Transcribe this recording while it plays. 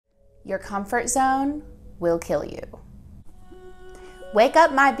Your comfort zone will kill you. Wake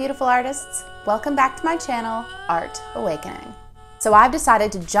up, my beautiful artists. Welcome back to my channel, Art Awakening. So I've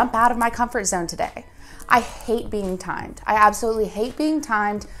decided to jump out of my comfort zone today. I hate being timed. I absolutely hate being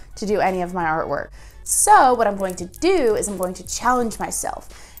timed to do any of my artwork. So what I'm going to do is I'm going to challenge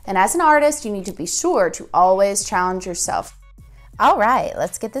myself. And as an artist, you need to be sure to always challenge yourself. All right,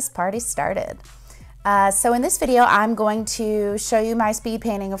 let's get this party started. So in this video, I'm going to show you my speed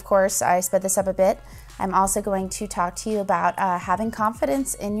painting. Of course, I sped this up a bit. I'm also going to talk to you about having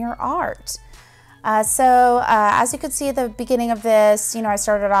confidence in your art. As you could see at the beginning of this, I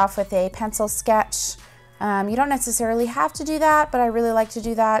started off with a pencil sketch. You don't necessarily have to do that, but I really like to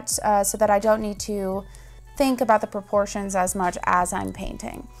do that so that I don't need to think about the proportions as much as I'm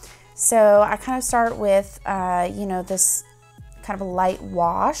painting. So I kind of start with, this kind of a light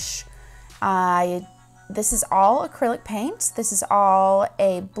wash. This is all acrylic paint. This is all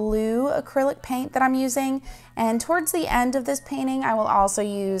a blue acrylic paint that I'm using. And towards the end of this painting, I will also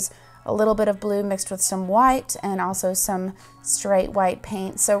use a little bit of blue mixed with some white and also some straight white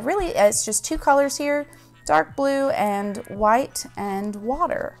paint. So really it's just two colors here, dark blue and white and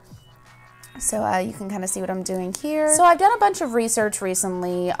water. So you can kind of see what I'm doing here. So I've done a bunch of research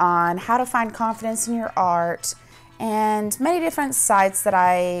recently on how to find confidence in your art, and many different sites that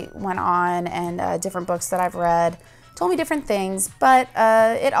I went on and different books that I've read told me different things, but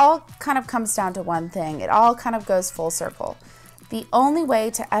it all kind of comes down to one thing. It all kind of goes full circle. The only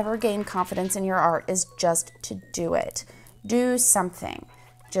way to ever gain confidence in your art is just to do it. Do something.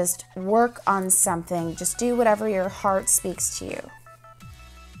 Just work on something. Just do whatever your heart speaks to you.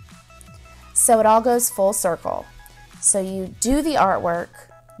 So it all goes full circle. So you do the artwork,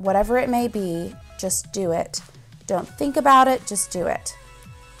 whatever it may be, just do it. Don't think about it, just do it.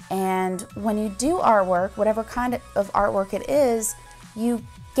 And when you do artwork, whatever kind of artwork it is, you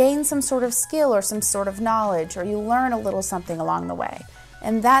gain some sort of skill or some sort of knowledge, or you learn a little something along the way.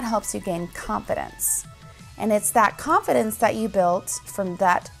 And that helps you gain confidence. And it's that confidence that you built from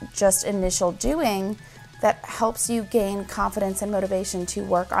that just initial doing that helps you gain confidence and motivation to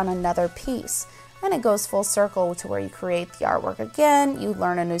work on another piece. And it goes full circle to where you create the artwork again, you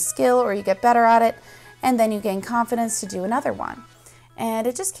learn a new skill or you get better at it, and then you gain confidence to do another one. And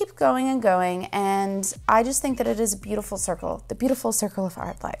it just keeps going and going, and I just think that it is a beautiful circle, the beautiful circle of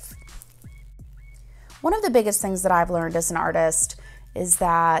art life. One of the biggest things that I've learned as an artist is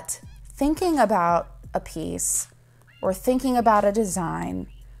that thinking about a piece or thinking about a design,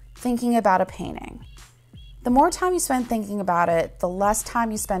 thinking about a painting, the more time you spend thinking about it, the less time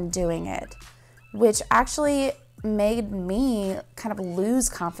you spend doing it, which actually made me kind of lose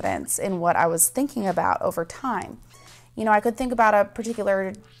confidence in what I was thinking about over time. I could think about a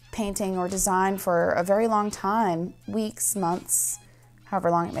particular painting or design for a very long time, weeks, months, however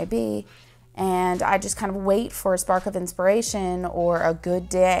long it may be, and I just kind of wait for a spark of inspiration or a good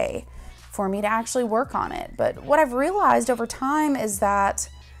day for me to actually work on it. But what I've realized over time is that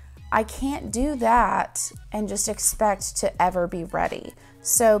I can't do that and just expect to ever be ready.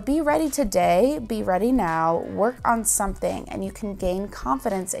 So be ready today, be ready now, work on something, and you can gain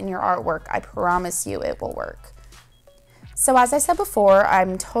confidence in your artwork. I promise you it will work. So as I said before,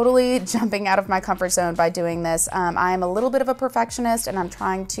 I'm totally jumping out of my comfort zone by doing this. I am a little bit of a perfectionist and I'm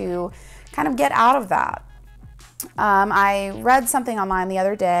trying to kind of get out of that. I read something online the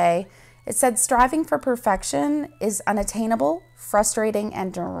other day. It said striving for perfection is unattainable, frustrating,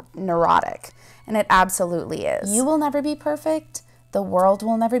 and neurotic. And it absolutely is. You will never be perfect. The world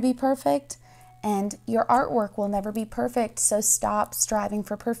will never be perfect, and your artwork will never be perfect, so stop striving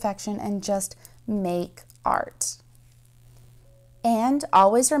for perfection and just make art. And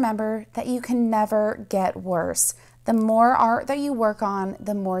always remember that you can never get worse. The more art that you work on,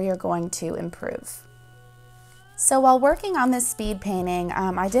 the more you're going to improve. So while working on this speed painting,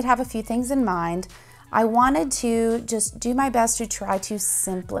 I did have a few things in mind. I wanted to just do my best to try to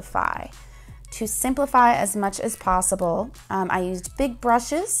simplify as much as possible. I used big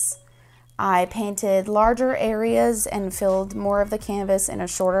brushes. I painted larger areas and filled more of the canvas in a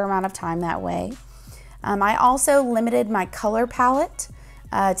shorter amount of time that way. I also limited my color palette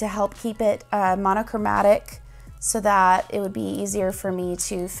to help keep it monochromatic so that it would be easier for me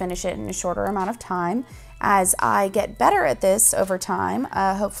to finish it in a shorter amount of time. As I get better at this over time,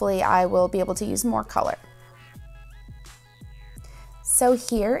 hopefully I will be able to use more color. So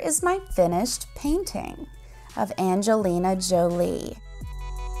here is my finished painting of Angelina Jolie.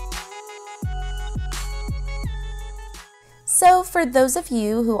 So for those of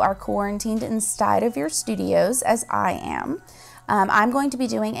you who are quarantined inside of your studios, as I am, I'm going to be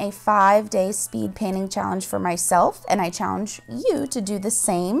doing a 5-day speed painting challenge for myself, and I challenge you to do the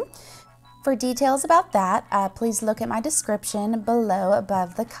same. For details about that, please look at my description below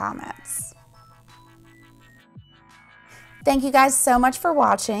above the comments. Thank you guys so much for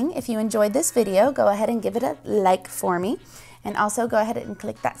watching. If you enjoyed this video, go ahead and give it a like for me. And also go ahead and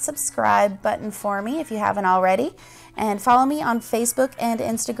click that subscribe button for me if you haven't already. And follow me on Facebook and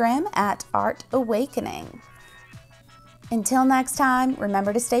Instagram at Art Awakening. Until next time,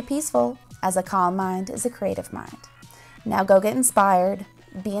 remember to stay peaceful, as a calm mind is a creative mind. Now go get inspired,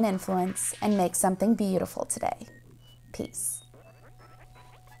 be an influence, and make something beautiful today. Peace.